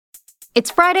It's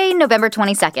Friday, November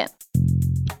 22nd.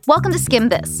 Welcome to Skim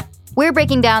This. We're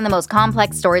breaking down the most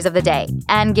complex stories of the day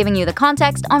and giving you the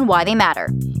context on why they matter.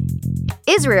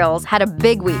 Israel's had a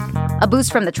big week. A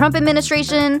boost from the Trump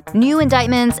administration, new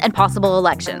indictments, and possible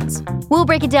elections. We'll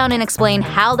break it down and explain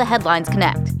how the headlines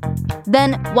connect.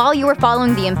 Then, while you were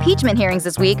following the impeachment hearings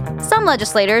this week, some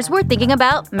legislators were thinking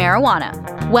about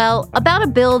marijuana. Well, about a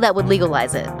bill that would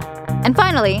legalize it. And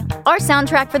finally, our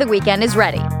soundtrack for the weekend is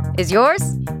ready. Is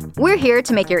yours? We're here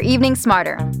to make your evening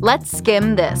smarter. Let's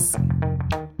skim this.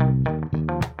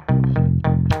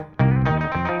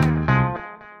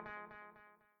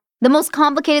 The most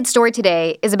complicated story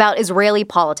today is about Israeli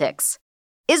politics.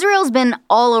 Israel's been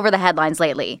all over the headlines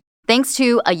lately, thanks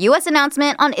to a U.S.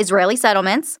 announcement on Israeli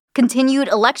settlements, continued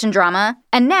election drama,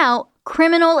 and now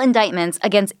criminal indictments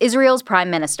against Israel's prime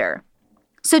minister.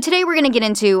 So today we're going to get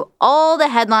into all the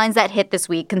headlines that hit this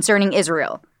week concerning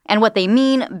Israel and what they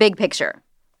mean big picture.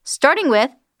 Starting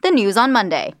with the news on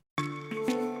Monday.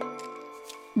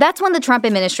 That's when the Trump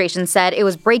administration said it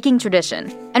was breaking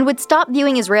tradition and would stop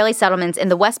viewing Israeli settlements in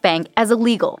the West Bank as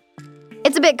illegal.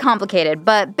 It's a bit complicated,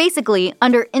 but basically,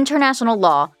 under international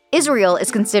law, Israel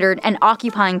is considered an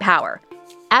occupying power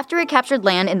after it captured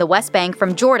land in the West Bank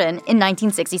from Jordan in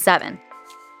 1967.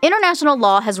 International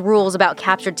law has rules about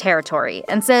captured territory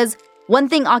and says one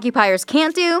thing occupiers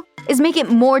can't do is make it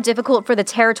more difficult for the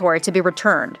territory to be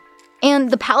returned.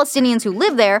 And the Palestinians who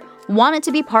live there want it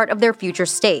to be part of their future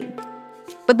state.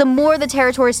 But the more the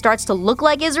territory starts to look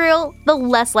like Israel, the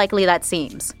less likely that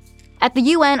seems. At the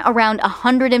UN, around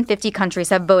 150 countries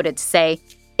have voted to say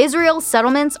Israel's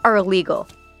settlements are illegal.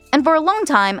 And for a long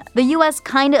time, the US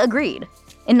kinda agreed.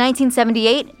 In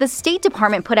 1978, the State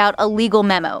Department put out a legal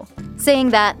memo saying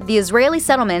that the Israeli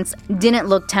settlements didn't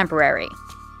look temporary.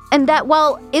 And that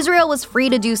while Israel was free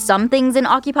to do some things in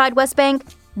occupied West Bank,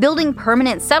 building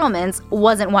permanent settlements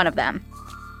wasn't one of them.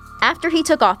 After he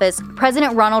took office,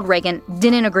 President Ronald Reagan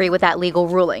didn't agree with that legal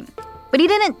ruling. But he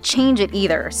didn't change it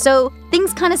either, so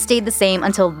things kind of stayed the same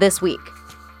until this week.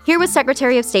 Here was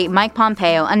Secretary of State Mike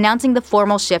Pompeo announcing the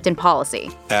formal shift in policy.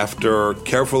 After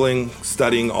carefully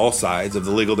studying all sides of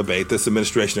the legal debate, this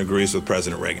administration agrees with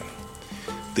President Reagan.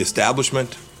 The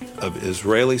establishment of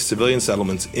Israeli civilian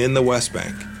settlements in the West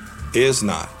Bank is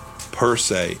not, per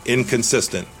se,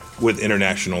 inconsistent with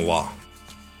international law.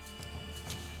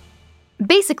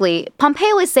 Basically,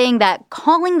 Pompeo is saying that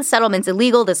calling the settlements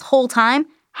illegal this whole time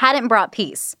hadn't brought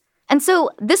peace. And so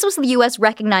this was the U.S.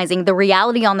 recognizing the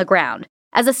reality on the ground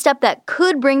as a step that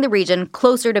could bring the region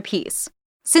closer to peace.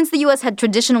 Since the U.S. had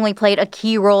traditionally played a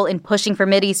key role in pushing for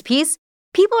Mideast peace,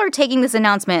 people are taking this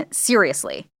announcement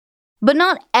seriously. But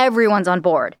not everyone's on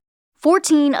board.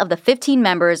 14 of the 15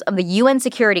 members of the UN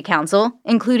Security Council,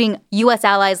 including U.S.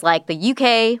 allies like the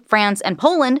UK, France, and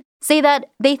Poland, say that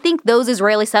they think those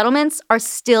Israeli settlements are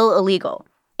still illegal,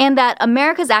 and that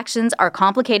America's actions are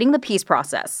complicating the peace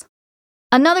process.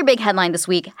 Another big headline this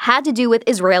week had to do with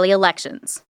Israeli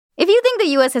elections. If you think the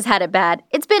U.S. has had it bad,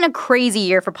 it's been a crazy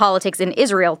year for politics in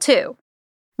Israel, too.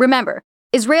 Remember,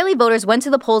 Israeli voters went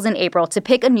to the polls in April to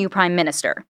pick a new prime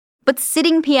minister. But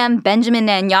sitting PM Benjamin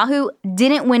Netanyahu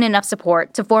didn't win enough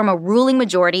support to form a ruling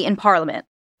majority in parliament.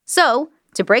 So,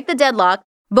 to break the deadlock,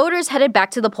 voters headed back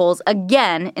to the polls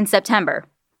again in September.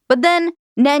 But then,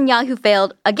 Netanyahu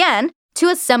failed again to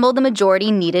assemble the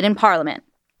majority needed in parliament.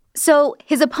 So,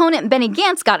 his opponent Benny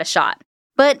Gantz got a shot,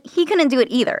 but he couldn't do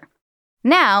it either.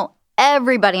 Now,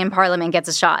 everybody in parliament gets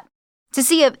a shot to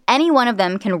see if any one of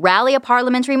them can rally a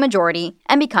parliamentary majority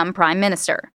and become prime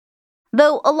minister.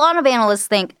 Though a lot of analysts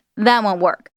think that won't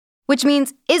work, which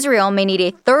means Israel may need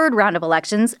a third round of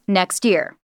elections next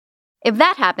year. If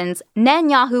that happens,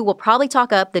 Netanyahu will probably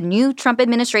talk up the new Trump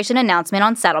administration announcement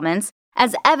on settlements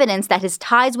as evidence that his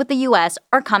ties with the U.S.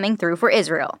 are coming through for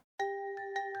Israel.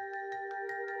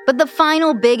 But the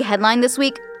final big headline this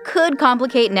week could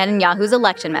complicate Netanyahu's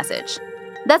election message.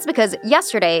 That's because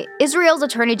yesterday, Israel's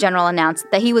Attorney General announced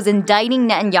that he was indicting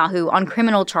Netanyahu on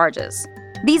criminal charges.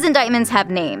 These indictments have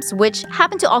names, which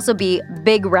happen to also be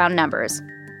big round numbers.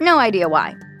 No idea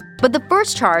why. But the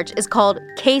first charge is called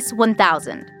Case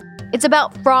 1000. It's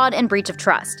about fraud and breach of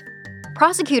trust.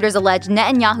 Prosecutors allege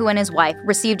Netanyahu and his wife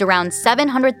received around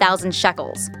 700,000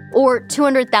 shekels, or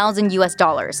 200,000 US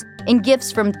dollars, in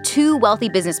gifts from two wealthy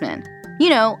businessmen.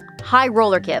 You know, high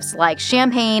roller gifts like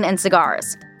champagne and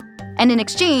cigars. And in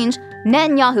exchange,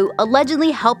 Netanyahu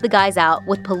allegedly helped the guys out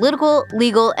with political,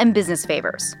 legal, and business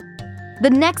favors. The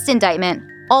next indictment,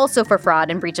 also for fraud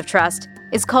and breach of trust,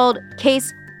 is called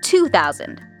Case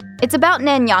 2000. It's about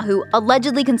Netanyahu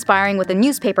allegedly conspiring with a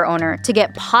newspaper owner to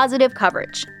get positive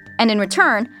coverage, and in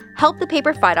return, help the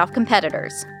paper fight off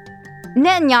competitors.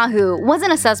 Netanyahu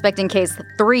wasn't a suspect in case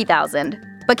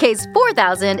 3000, but case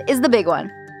 4000 is the big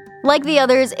one. Like the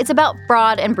others, it's about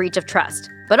fraud and breach of trust,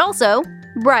 but also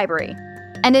bribery.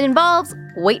 And it involves,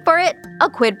 wait for it, a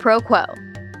quid pro quo.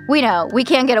 We know, we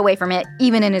can't get away from it,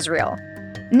 even in Israel.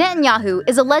 Netanyahu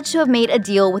is alleged to have made a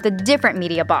deal with a different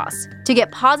media boss to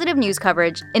get positive news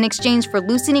coverage in exchange for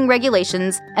loosening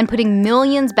regulations and putting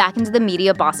millions back into the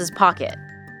media boss's pocket.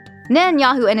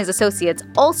 Netanyahu and his associates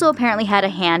also apparently had a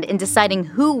hand in deciding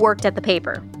who worked at the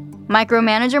paper.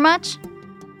 Micromanager much?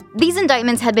 These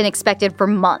indictments had been expected for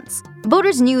months.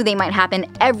 Voters knew they might happen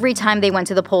every time they went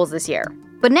to the polls this year.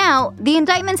 But now, the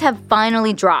indictments have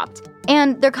finally dropped,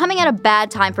 and they're coming at a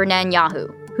bad time for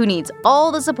Netanyahu, who needs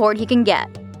all the support he can get.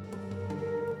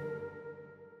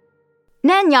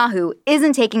 Netanyahu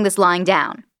isn't taking this lying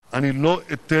down.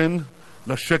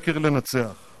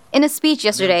 In a speech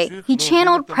yesterday, he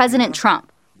channeled President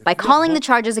Trump by calling the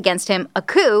charges against him a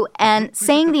coup and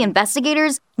saying the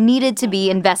investigators needed to be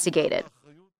investigated.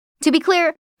 To be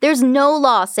clear, there's no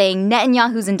law saying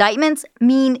Netanyahu's indictments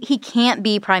mean he can't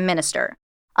be prime minister,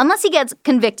 unless he gets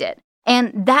convicted,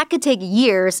 and that could take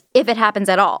years if it happens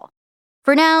at all.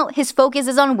 For now, his focus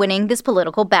is on winning this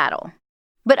political battle.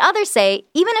 But others say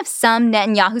even if some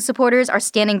Netanyahu supporters are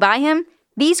standing by him,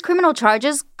 these criminal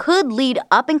charges could lead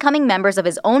up-and-coming members of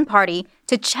his own party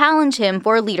to challenge him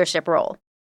for a leadership role.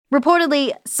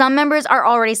 Reportedly, some members are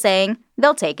already saying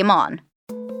they'll take him on.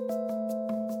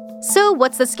 So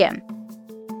what's the skim?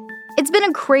 It's been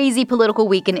a crazy political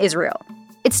week in Israel.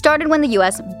 It started when the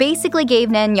US basically gave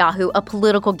Netanyahu a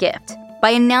political gift by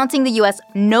announcing the US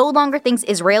no longer thinks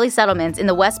Israeli settlements in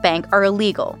the West Bank are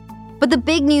illegal. But the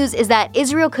big news is that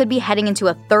Israel could be heading into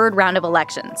a third round of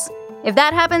elections. If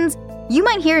that happens, you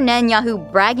might hear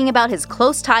Netanyahu bragging about his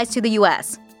close ties to the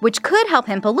US, which could help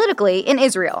him politically in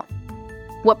Israel.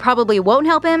 What probably won't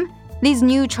help him? These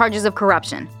new charges of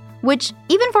corruption, which,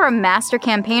 even for a master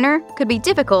campaigner, could be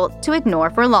difficult to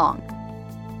ignore for long.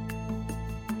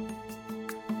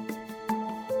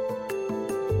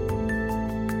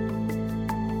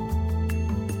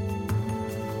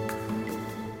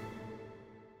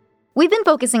 We've been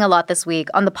focusing a lot this week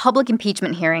on the public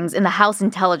impeachment hearings in the House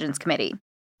Intelligence Committee.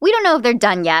 We don't know if they're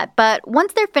done yet, but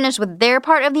once they're finished with their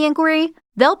part of the inquiry,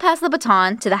 they'll pass the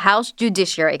baton to the House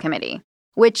Judiciary Committee,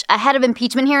 which, ahead of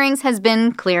impeachment hearings, has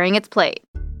been clearing its plate.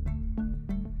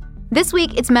 This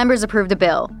week, its members approved a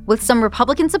bill, with some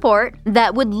Republican support,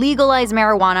 that would legalize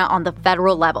marijuana on the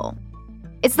federal level.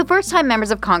 It's the first time members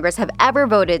of Congress have ever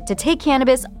voted to take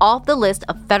cannabis off the list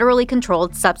of federally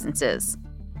controlled substances.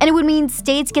 And it would mean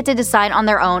states get to decide on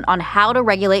their own on how to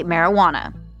regulate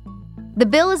marijuana. The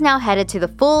bill is now headed to the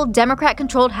full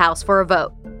Democrat-controlled House for a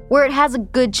vote, where it has a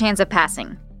good chance of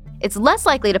passing. It's less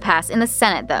likely to pass in the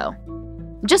Senate, though.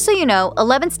 Just so you know,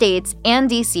 11 states and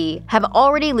D.C. have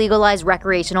already legalized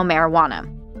recreational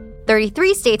marijuana.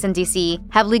 33 states and D.C.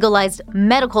 have legalized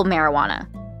medical marijuana.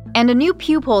 And a new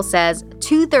Pew poll says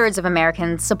 2/3 of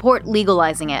Americans support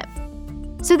legalizing it.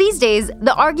 So these days,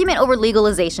 the argument over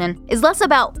legalization is less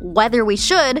about whether we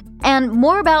should and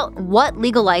more about what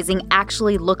legalizing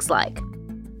actually looks like.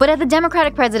 But at the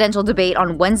Democratic presidential debate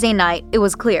on Wednesday night, it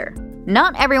was clear.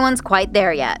 Not everyone's quite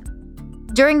there yet.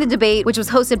 During the debate, which was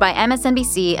hosted by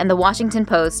MSNBC and The Washington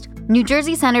Post, New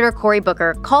Jersey Senator Cory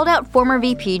Booker called out former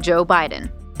VP Joe Biden.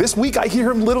 This week, I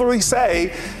hear him literally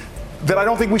say that I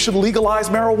don't think we should legalize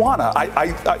marijuana.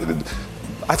 I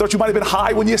thought you might have been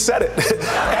high when you said it.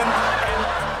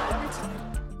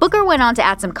 Booker went on to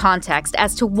add some context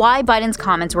as to why Biden's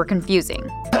comments were confusing.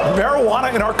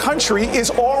 Marijuana in our country is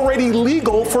already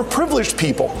legal for privileged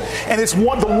people. And the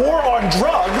war on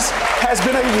drugs has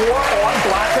been a war on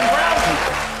black and brown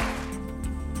people.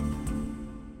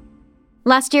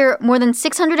 Last year, more than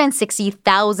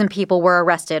 660,000 people were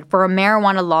arrested for a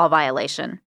marijuana law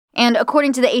violation. And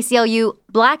according to the ACLU,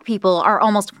 black people are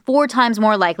almost 4 times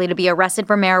more likely to be arrested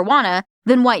for marijuana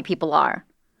than white people are.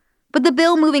 But the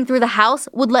bill moving through the House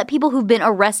would let people who've been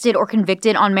arrested or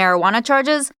convicted on marijuana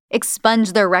charges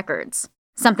expunge their records,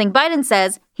 something Biden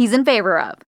says he's in favor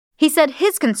of. He said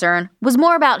his concern was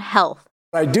more about health.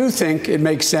 I do think it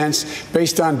makes sense,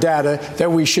 based on data,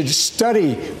 that we should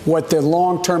study what the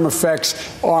long-term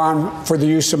effects are for the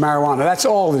use of marijuana. That's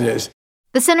all it is.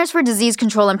 The Centers for Disease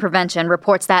Control and Prevention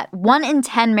reports that 1 in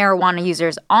 10 marijuana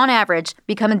users, on average,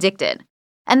 become addicted,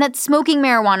 and that smoking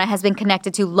marijuana has been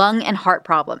connected to lung and heart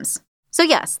problems. So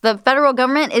yes, the federal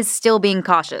government is still being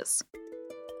cautious.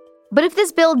 But if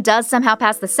this bill does somehow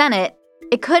pass the Senate,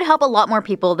 it could help a lot more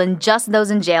people than just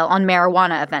those in jail on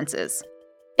marijuana offenses.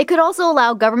 It could also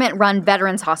allow government-run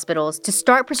veterans hospitals to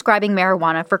start prescribing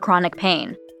marijuana for chronic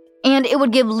pain. And it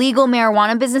would give legal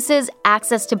marijuana businesses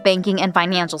access to banking and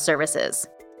financial services.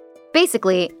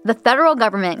 Basically, the federal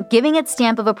government giving its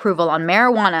stamp of approval on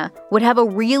marijuana would have a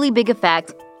really big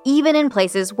effect even in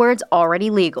places where it's already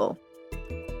legal.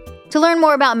 To learn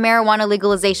more about marijuana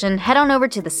legalization, head on over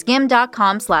to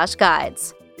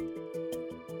theskimm.com/guides.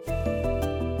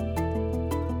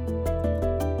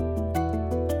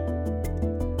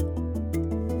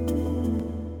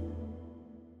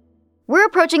 We're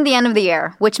approaching the end of the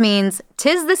year, which means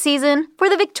 'tis the season for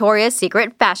the Victoria's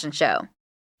Secret fashion show.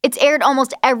 It's aired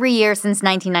almost every year since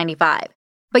 1995.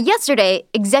 But yesterday,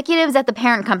 executives at the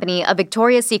parent company of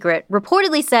Victoria's Secret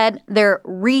reportedly said they're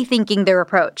rethinking their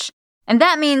approach. And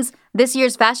that means this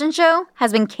year's fashion show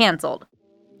has been canceled.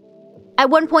 At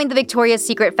one point, the Victoria's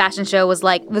Secret fashion show was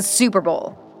like the Super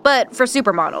Bowl, but for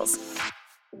supermodels.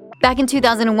 Back in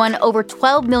 2001, over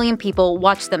 12 million people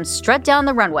watched them strut down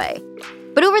the runway.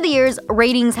 But over the years,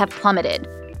 ratings have plummeted.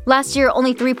 Last year,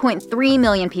 only 3.3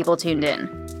 million people tuned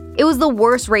in. It was the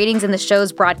worst ratings in the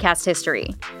show's broadcast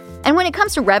history. And when it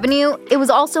comes to revenue, it was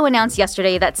also announced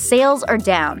yesterday that sales are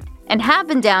down, and have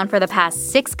been down for the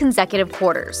past 6 consecutive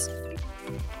quarters.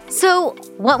 So,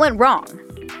 what went wrong?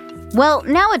 Well,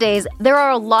 nowadays, there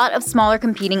are a lot of smaller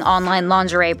competing online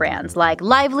lingerie brands like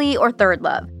Lively or Third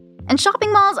Love, and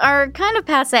shopping malls are kind of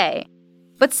passé.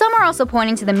 But some are also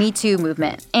pointing to the Me Too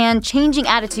movement and changing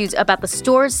attitudes about the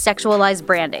store's sexualized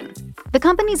branding. The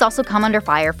company's also come under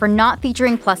fire for not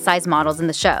featuring plus-size models in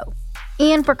the show,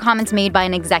 and for comments made by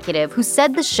an executive who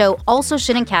said the show also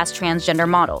shouldn't cast transgender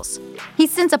models. He's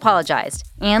since apologized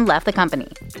and left the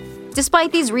company.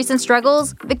 Despite these recent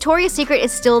struggles, Victoria's Secret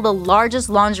is still the largest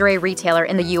lingerie retailer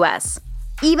in the US,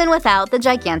 even without the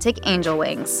gigantic angel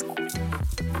wings.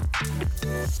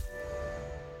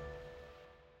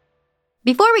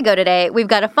 Before we go today, we've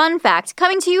got a fun fact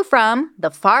coming to you from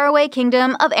the faraway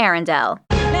kingdom of Arendelle.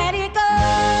 Let it go,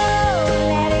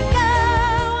 let it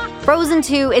go. Frozen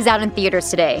 2 is out in theaters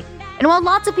today. And while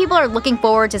lots of people are looking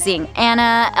forward to seeing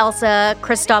Anna, Elsa,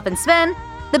 Kristoff, and Sven,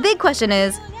 the big question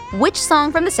is, which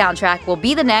song from the soundtrack will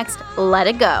be the next Let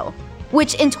It Go,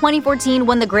 which in 2014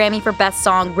 won the Grammy for Best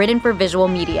Song Written for Visual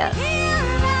Media.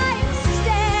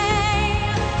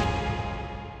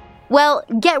 Well,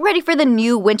 get ready for the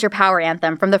new winter power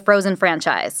anthem from the Frozen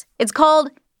franchise. It's called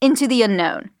Into the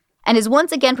Unknown, and is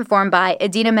once again performed by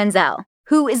Idina Menzel,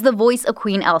 who is the voice of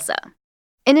Queen Elsa.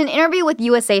 In an interview with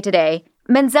USA Today,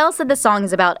 Menzel said the song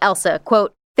is about Elsa,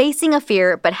 quote, facing a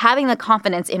fear but having the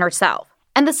confidence in herself.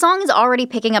 And the song is already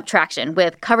picking up traction,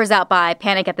 with covers out by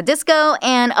Panic at the Disco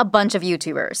and a bunch of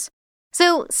YouTubers.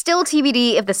 So, still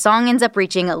TBD if the song ends up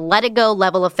reaching a Let It Go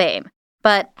level of fame.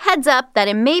 But heads up that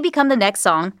it may become the next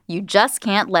song you just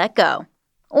can't let go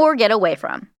or get away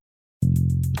from.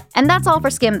 And that's all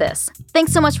for Skim This.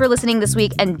 Thanks so much for listening this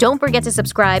week, and don't forget to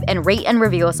subscribe and rate and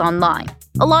review us online.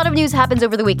 A lot of news happens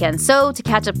over the weekend, so to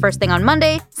catch up first thing on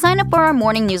Monday, sign up for our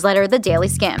morning newsletter, The Daily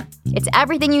Skim. It's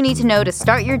everything you need to know to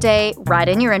start your day right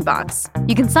in your inbox.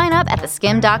 You can sign up at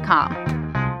theskimm.com.